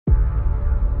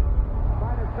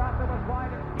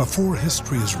Before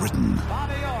history is written,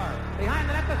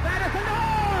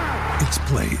 it's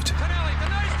played.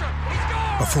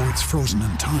 Before it's frozen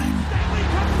in time,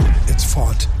 it's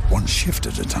fought one shift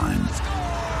at a time.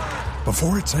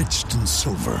 Before it's etched in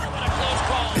silver,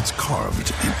 it's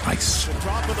carved in ice.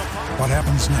 What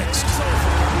happens next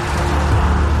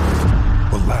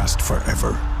will last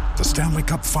forever. The Stanley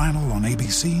Cup Final on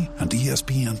ABC and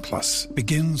ESPN Plus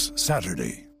begins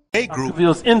Saturday. Hey, group.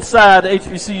 Reveals inside the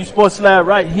HBCU Sports Lab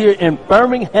right here in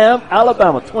Birmingham,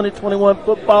 Alabama, 2021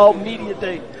 Football Media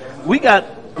Day. We got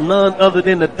none other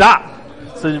than the Doc.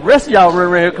 So the rest of y'all run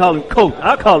around here calling him Coach.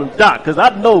 I call him Doc because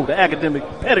I know the academic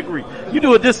pedigree. You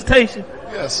do a dissertation?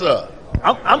 Yes, sir.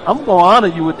 I'm going to honor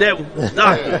you with that one.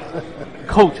 Dr.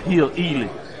 Coach Hill Ely.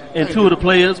 And two of the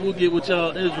players, we'll get with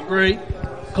y'all, Ezra Gray,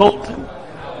 Colton.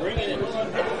 Bring it in.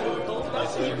 I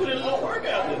see you put in a little work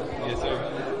out there. Yes,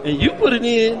 sir. And you put it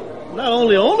in not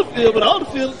only on the field, but on the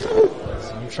field too.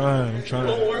 I'm trying. You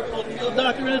going to work on your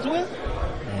doctorate as well?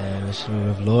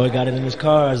 If Lord got it in his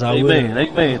cars, I will.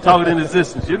 Amen. Talk it in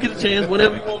existence. You'll get a chance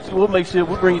whenever you want to. We'll make sure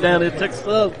we'll bring you down there to Texas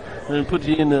Hub and put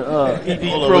you in the ED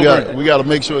program. We got to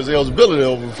make sure his eligibility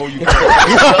over before you come.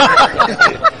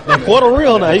 That Puerto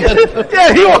Real now. Yeah,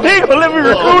 he ain't going to let me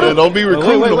recruit him. Don't be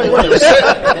recruiting him.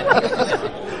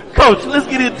 Coach, let's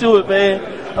get into it, man.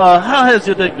 How has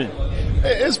your day been?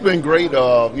 It's been great,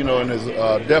 and it's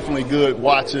definitely good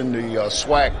watching the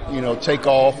SWAC, take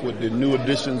off with the new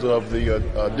additions of the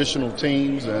additional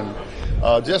teams and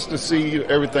just to see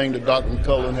everything that Dr.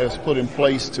 McCullough has put in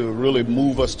place to really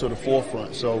move us to the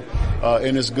forefront. So,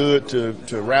 and it's good to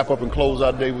wrap up and close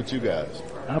our day with you guys.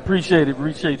 I appreciate it.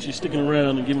 Appreciate you sticking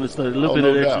around and giving us a little bit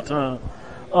of extra time.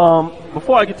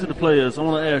 Before I get to the players, I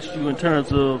want to ask you in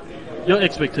terms of your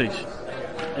expectations.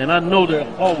 And I know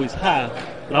they're always high.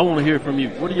 I want to hear from you.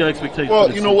 What are your expectations? Well,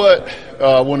 you know what?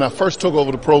 When I first took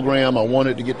over the program, I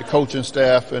wanted to get the coaching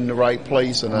staff in the right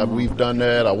place, and we've done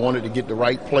that. I wanted to get the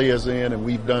right players in, and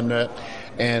we've done that.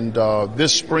 And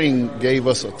this spring gave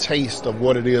us a taste of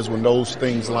what it is when those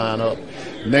things line up.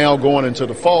 Now going into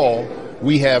the fall,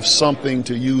 we have something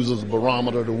to use as a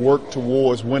barometer to work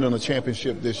towards winning a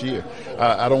championship this year.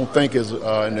 I don't think as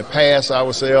in the past I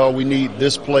would say, we need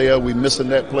this player, we're missing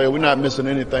that player. We're not missing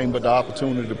anything but the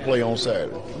opportunity to play on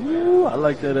Saturday. Ooh, I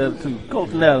like that attitude.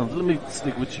 Colton Adams, let me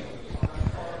stick with you.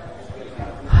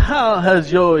 How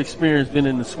has your experience been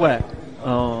in the SWAC?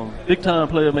 Big-time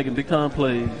player making big-time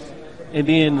plays. And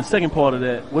then the second part of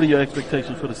that, what are your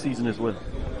expectations for the season as well?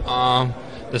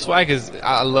 The SWAC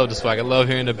I love the SWAC. I love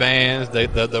hearing the bands,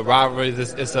 the rivalries.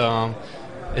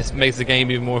 It makes the game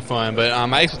even more fun. But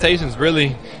my expectations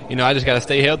really, I just got to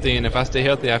stay healthy. And if I stay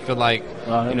healthy, I feel like,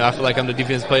 I'm the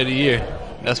defensive player of the year.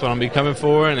 That's what I'm be coming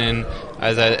for. And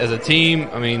as a team,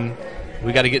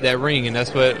 we got to get that ring. And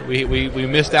that's what we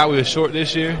missed out. We were short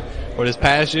this year or this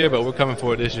past year, but we're coming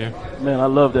for it this year. Man, I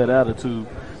love that attitude.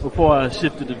 Before I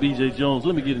shifted to B.J. Jones,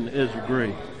 let me get into Ezra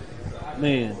Gray.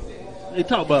 Man. They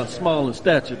talk about small in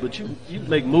stature, but you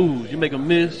make moves. You make a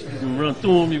miss. You can run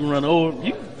through them. You can run over them.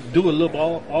 You can do a little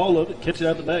ball, all of it, catch it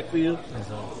out the backfield,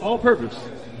 all purpose.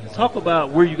 Talk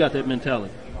about where you got that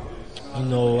mentality.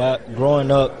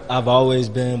 Growing up, I've always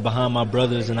been behind my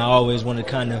brothers, and I always wanted to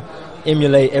kind of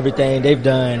emulate everything they've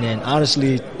done. And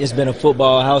honestly, it's been a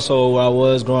football household where I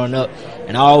was growing up,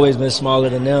 and I've always been smaller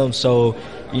than them. So,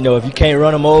 if you can't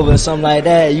run them over or something like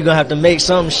that, you're going to have to make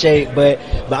something shake. But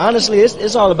honestly,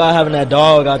 it's all about having that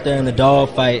dog out there in the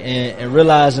dog fight and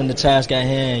realizing the task at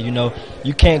hand.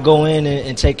 You can't go in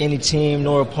and take any team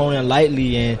nor opponent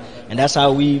lightly, and that's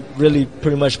how we really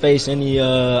pretty much face any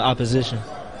opposition.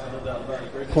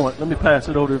 Point. Let me pass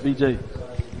it over to VJ.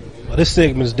 Well, this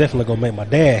segment is definitely going to make my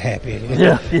dad happy.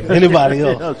 Yeah. Anybody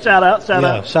else? Shout out.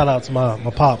 Shout out to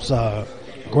my pops.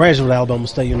 Graduate at Alabama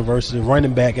State University,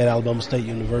 running back at Alabama State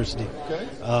University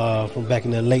from back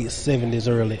in the late 70s,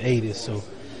 early 80s. So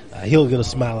he'll get a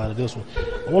smile out of this one.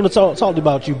 I want to talk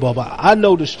about you, Bubba. I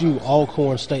noticed you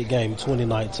Alcorn State game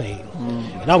 2019.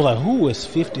 And I was like, who is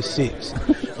 56?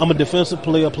 I'm a defensive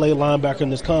player, play linebacker in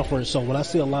this conference. So when I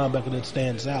see a linebacker that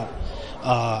stands out,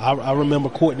 I remember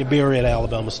Courtney Berry at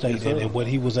Alabama State and what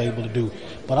he was able to do.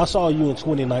 But I saw you in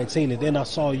 2019, and then I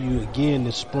saw you again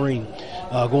this spring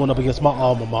going up against my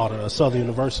alma mater, Southern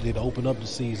University, to open up the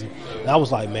season. And I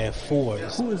was like, man, four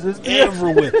is who is this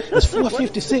everywhere. It's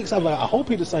 456. I was like, I hope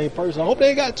he's the same person. I hope they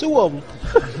ain't got two of them.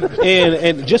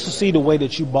 and just to see the way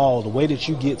that you ball, the way that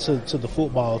you get to the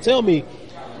football. Tell me,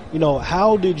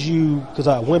 how did you? Because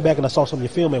I went back and I saw some of your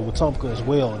film with Tumpka as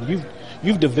well, and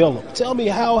you've developed. Tell me,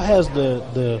 how has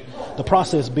the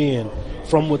process been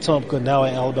from Wetumpka now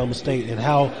at Alabama State, and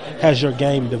how has your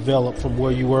game developed from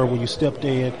where you were when you stepped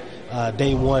in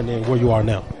day one and where you are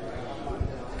now?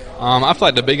 I feel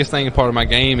like the biggest thing part of my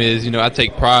game is, I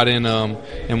take pride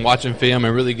in watching film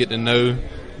and really get to know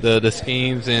the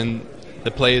schemes and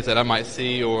the plays that I might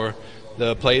see, or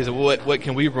the plays of what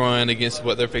can we run against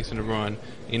what they're fixing to run.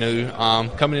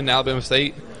 Coming into Alabama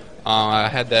State, I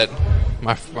had that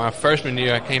my freshman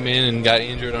year. I came in and got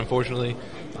injured, unfortunately,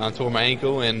 tore my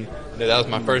ankle, and that was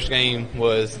my first game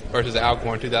was versus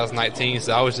Alcorn 2019.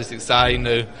 So I was just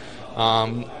excited,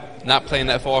 not playing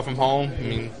that far from home.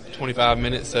 25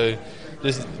 minutes, so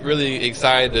just really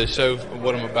excited to show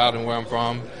what I'm about and where I'm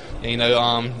from. And,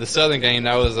 the Southern game,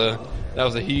 that was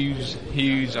a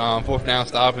huge fourth down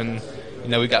stop, and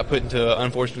we got put into an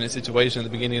unfortunate situation at the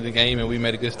beginning of the game, and we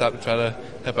made a good stop to try to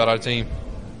help out our team.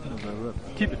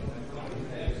 Keep it.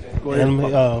 Go ahead.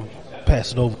 And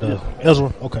pass it over to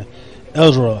Ezra. Okay,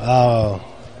 Ezra.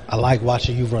 I like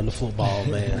watching you run the football,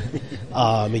 man.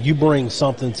 You bring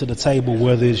something to the table,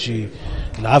 whether it's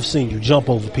I've seen you jump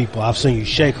over people. I've seen you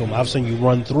shake them. I've seen you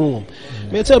run through them.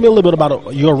 Man, tell me a little bit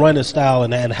about your running style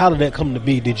and how did that come to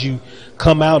be? Did you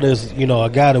come out as, a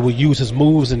guy that would use his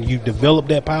moves and you develop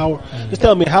that power? Just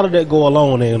tell me, how did that go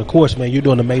along? And, of course, man, you're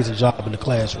doing an amazing job in the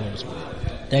classrooms.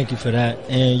 Thank you for that.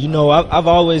 And, I've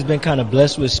always been kind of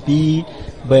blessed with speed.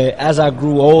 But as I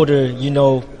grew older,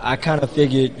 I kind of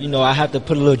figured, I have to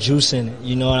put a little juice in it.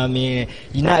 You know what I mean?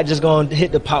 You're not just going to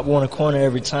hit the Pop Warner corner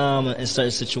every time in certain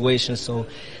situations. So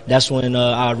that's when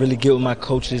I really get with my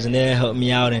coaches, and they help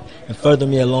me out and further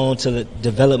me along to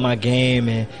develop my game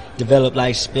and develop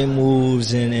like spin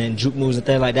moves and juke moves and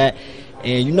things like that.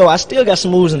 And, I still got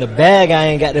some moves in the bag I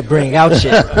ain't got to bring out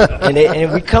yet.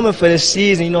 and we coming for this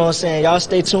season, you know what I'm saying? Y'all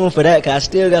stay tuned for that, because I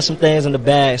still got some things in the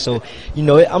bag. So,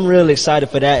 I'm really excited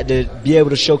for that, to be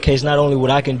able to showcase not only what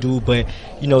I can do, but,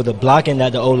 the blocking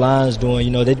that the O-line's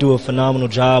doing. They do a phenomenal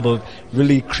job of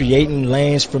really creating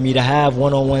lanes for me to have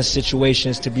one-on-one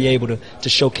situations to be able to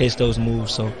showcase those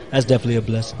moves. So that's definitely a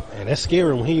blessing. Man, that's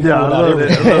scary when he I love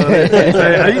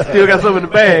it. He still got something in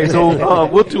the bag. So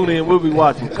we'll tune in. We'll be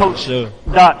watching. Coach, sure.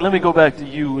 Doc, let me go back to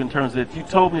you in terms of, you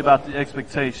told me about the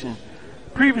expectation.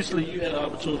 Previously, you had an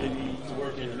opportunity to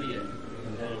work in MEAC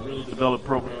and really develop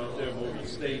programs there at Morgan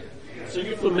State. So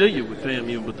you're familiar with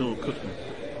FAMU and Bethune-Cookman.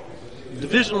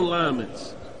 Divisional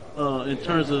alignments, in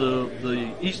terms of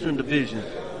the Eastern Division,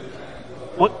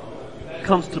 what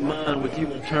comes to mind with you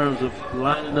in terms of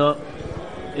lining up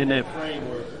in that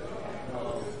framework,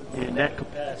 in that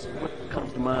capacity? What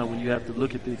comes to mind when you have to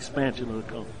look at the expansion of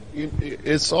the company?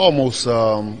 It's almost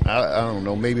I don't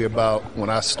know, maybe about when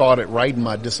I started writing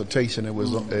my dissertation, it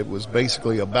was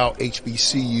basically about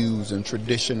HBCUs and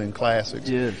tradition and classics.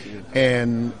 Yes.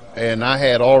 And I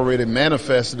had already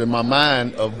manifested in my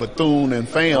mind of Bethune and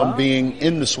FAM being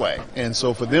in the SWAC. And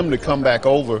so for them to come back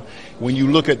over, when you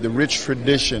look at the rich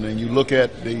tradition and you look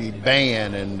at the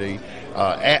band and the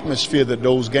atmosphere that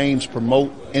those games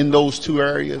promote in those two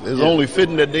areas, it's only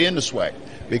fitting that they're in the SWAC.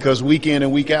 Because week in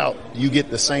and week out, you get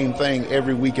the same thing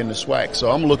every week in the SWAC.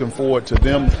 So I'm looking forward to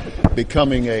them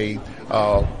becoming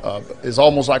it's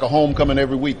almost like a homecoming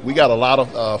every week. We got a lot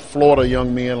of Florida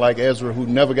young men like Ezra who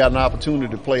never got an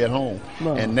opportunity to play at home.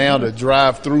 No. And now to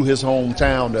drive through his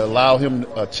hometown to allow him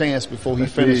a chance before he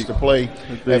finished to play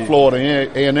at Florida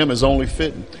A&M is only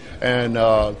fitting. And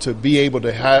to be able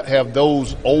to have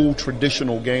those old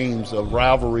traditional games of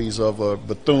rivalries of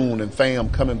Bethune and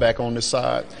FAM coming back on this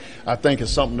side, I think it's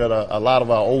something that a lot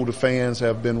of our older fans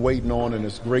have been waiting on, and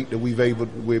it's great that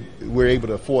we're able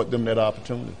to afford them that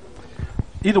opportunity.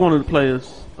 Either one of the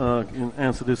players can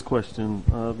answer this question.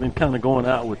 I've been kind of going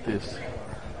out with this.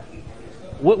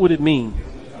 What would it mean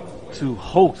to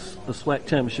host a SWAC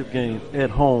championship game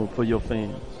at home for your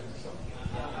fans?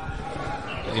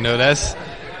 That's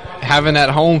having that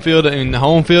home field and the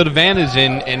home field advantage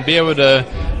and be able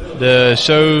to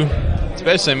show,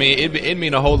 especially, it'd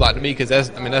mean a whole lot to me because that's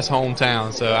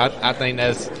hometown. So I think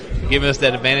that's giving us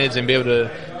that advantage and be able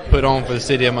to put on for the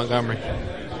city of Montgomery.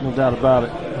 No doubt about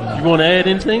it. You want to add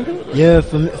anything to it? Yeah,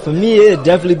 for me, it'd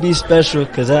definitely be special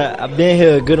because I've been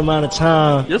here a good amount of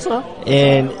time. Yes, sir.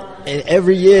 And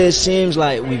every year it seems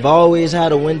like we've always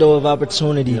had a window of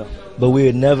opportunity, but we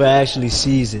would never actually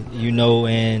seize it,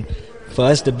 and for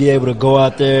us to be able to go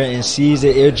out there and seize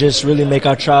it, it'll just really make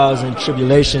our trials and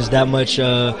tribulations that much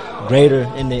greater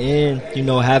in the end.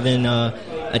 Having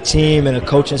a team and a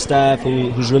coaching staff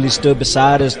who's really stood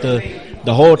beside us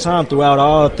the whole time throughout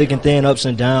all thick and thin, ups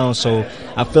and downs. So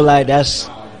I feel like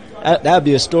that'd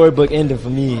be a storybook ending for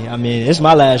me. It's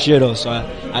my last year though, so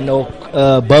I know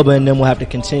Bubba and them will have to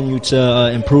continue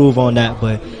to improve on that.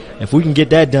 But if we can get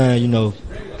that done,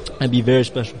 that'd be very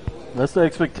special. That's the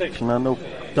expectation. I know,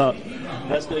 Doc.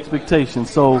 That's the expectation.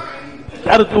 So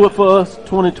Got to do it for us.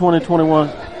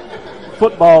 2020-21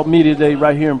 Football Media Day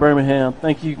right here in Birmingham.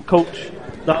 Thank you, Coach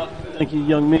Doc. Thank you,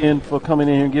 young men, for coming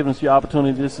in here and giving us your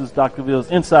opportunity. This is Dr. Ville's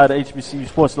Inside the HBCU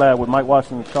Sports Lab with Mike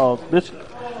Washington and Charles Bishop,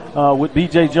 with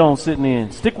B.J. Jones sitting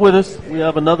in. Stick with us. We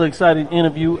have another exciting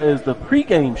interview as the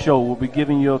pregame show will be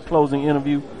giving you a closing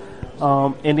interview.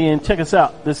 And then check us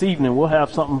out this evening. We'll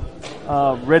have something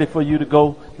ready for you to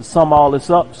go to sum all this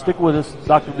up. Stick with us.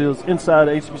 Dr. Ville's Inside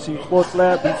the HBCU Sports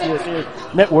Lab,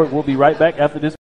 BCSN Network. We'll be right back after this.